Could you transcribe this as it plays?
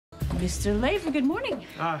Mr. Laver, good morning.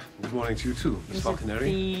 Good morning to you too, Miss Falconeri.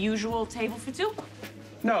 The usual table for two?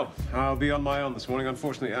 No, I'll be on my own this morning.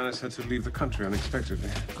 Unfortunately, Anna's had to leave the country unexpectedly.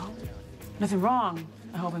 Oh, nothing wrong.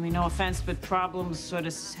 I hope, I mean, no offense, but problems sort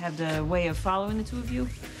of have the way of following the two of you.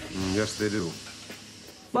 Yes, they do.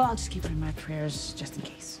 Well, I'll just keep it in my prayers, just in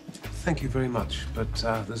case. Thank you very much, but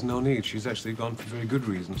there's no need. She's actually gone for very good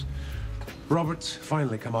reasons. Robert's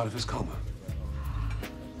finally come out of his coma.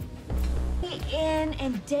 Day in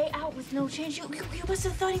and day out with no change. You must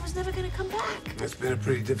have thought he was never going to come back. It's been a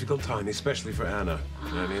pretty difficult time, especially for Anna.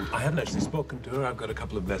 I mean, I haven't actually spoken to her. I've got a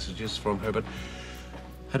couple of messages from her, but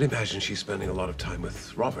I'd imagine she's spending a lot of time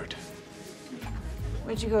with Robert.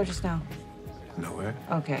 Where'd you go just now? Nowhere.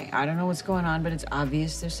 Okay, I don't know what's going on, but it's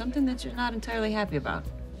obvious there's something that you're not entirely happy about.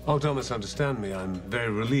 Oh, don't misunderstand me. I'm very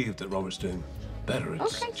relieved that Robert's doing better.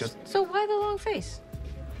 It's Okay, just... so why the long face?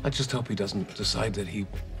 I just hope he doesn't decide that he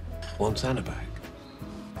wants Anna back.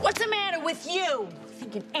 What's the matter with you?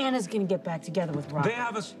 Thinking Anna's gonna get back together with Robert. They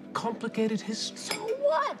have a complicated history. So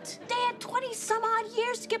what? They had 20-some-odd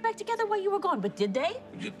years to get back together while you were gone, but did they?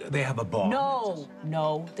 They have a bond.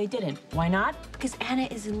 No, they didn't. Why not? Because Anna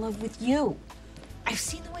is in love with you. I've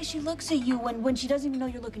seen the way she looks at you when she doesn't even know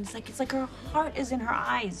you're looking. It's like her heart is in her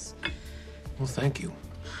eyes. Well, thank you.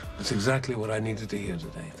 That's exactly what I needed to hear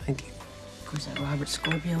today. Thank you. Of course, that Robert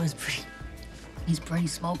Scorpio is he's pretty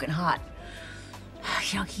smoking hot.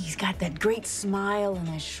 You know, he's got that great smile and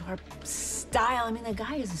that sharp style. I mean, the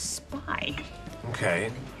guy is a spy.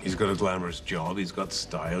 Okay. He's got a glamorous job. He's got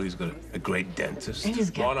style. He's got a great dentist. And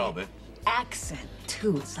he's got what of it? Accent,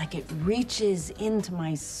 too. It's like it reaches into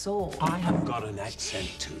my soul. I have got an accent,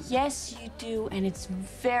 too. Yes, you do, and it's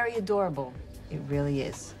very adorable. It really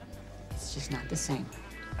is. It's just not the same.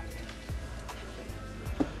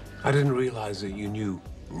 I didn't realize that you knew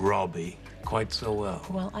Robbie quite so well.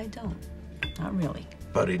 Well, I don't. Not really.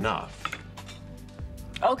 But enough.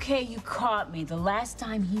 Okay, you caught me. The last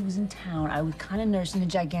time he was in town, I was kind of nursing a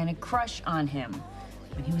gigantic crush on him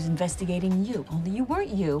when he was investigating you. Only you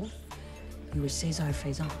weren't you. You were Cesar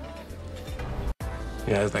Faison.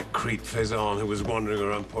 Yeah, that creep Faison who was wandering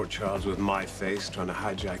around Port Charles with my face, trying to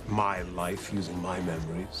hijack my life using my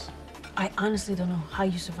memories. I honestly don't know how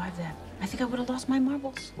you survived that. I think I would have lost my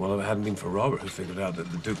marbles. Well, if it hadn't been for Robert, who figured out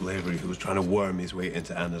that the Duke Lavery, who was trying to worm his way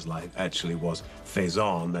into Anna's life, actually was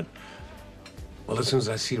Faison, then... Well, as soon as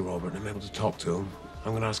I see Robert and I'm able to talk to him,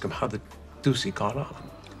 I'm going to ask him how the deuce he caught on.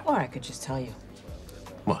 Or I could just tell you.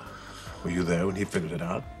 What? Were you there when he figured it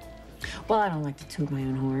out? Well, I don't like to toot my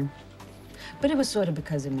own horn. But it was sort of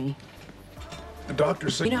because of me. The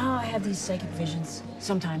doctor said... You know how I have these psychic visions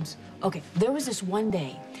sometimes? Okay, there was this one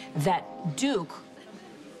day that Duke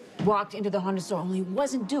walked into the haunted store, only it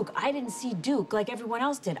wasn't Duke. I didn't see Duke like everyone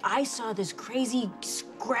else did. I saw this crazy,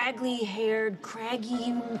 scraggly-haired,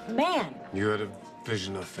 craggy man. You had a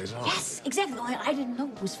vision of Faison? Yes, exactly. Only I didn't know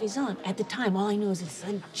it was Faison at the time. All I knew is it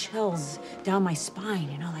sent chills down my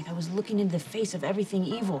spine, you know, like I was looking into the face of everything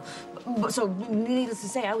evil. So, needless to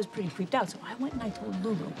say, I was pretty creeped out. So I went and I told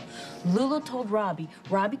Lulu. Lulu told Robbie.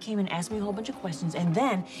 Robbie came and asked me a whole bunch of questions, and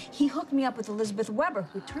then he hooked me up with Elizabeth Weber,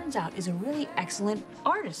 who turns out is a really excellent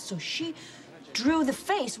artist. So she drew the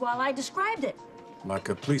face while I described it. Like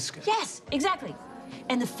a police sketch? Yes, exactly.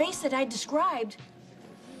 And the face that I described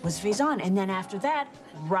was Faison. And then after that,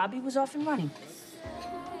 Robbie was off and running.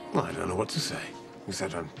 Well, I don't know what to say.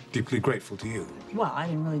 Except I'm deeply grateful to you. Well, I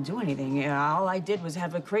didn't really do anything. All I did was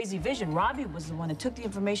have a crazy vision. Robbie was the one that took the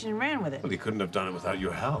information and ran with it. Well, he couldn't have done it without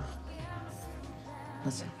your help.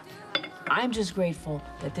 Listen, I'm just grateful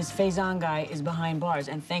that this Faison guy is behind bars,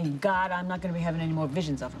 and thank God I'm not going to be having any more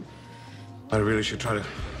visions of him. I really should try to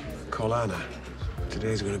call Anna.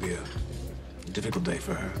 Today's going to be a difficult day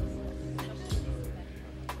for her.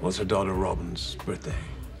 Well, it's her daughter Robin's birthday.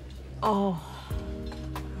 Oh,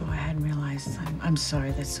 I hadn't realized. I'm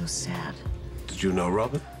sorry. That's so sad. Did you know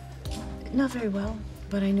Robin? Not very well,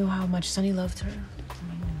 but I knew how much Sonny loved her. I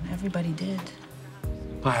mean, everybody did.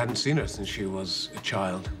 I hadn't seen her since she was a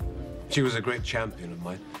child. She was a great champion of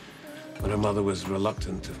mine, but her mother was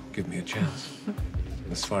reluctant to give me a chance.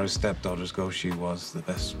 As far as stepdaughters go, she was the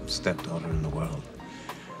best stepdaughter in the world.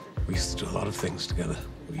 We used to do a lot of things together.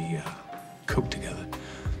 We cooked together.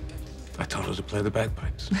 I taught her to play the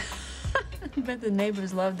bagpipes. I bet the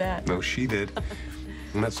neighbors loved that. No, she did.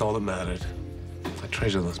 And that's all that mattered. I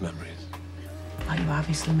treasure those memories. Well, you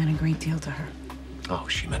obviously meant a great deal to her. Oh,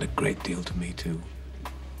 she meant a great deal to me, too.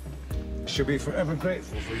 She'll be forever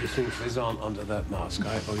grateful for you seeing Faison under that mask.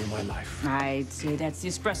 I owe you my life. I'd say that's the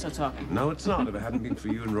espresso talking. No, it's not. If it hadn't been for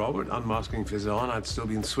you and Robert unmasking Faison, I'd still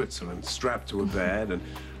be in Switzerland, strapped to a bed, and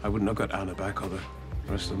I wouldn't have got Anna back all the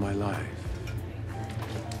rest of my life.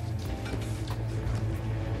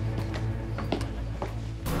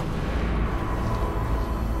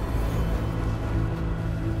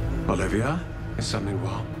 Olivia, is something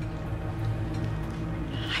wrong?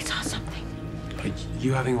 I saw something. Are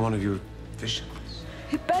you having one of your visions?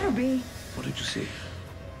 It better be. What did you see?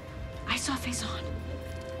 I saw Faison.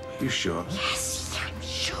 Are you sure? Yes, I'm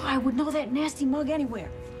sure I would know that nasty mug anywhere.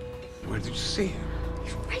 Where did you see him?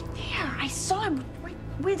 He's right there. I saw him right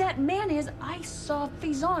where that man is. I saw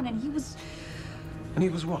Faison, and he was... And he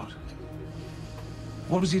was what?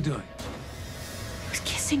 What was he doing? He was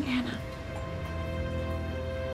kissing Anna.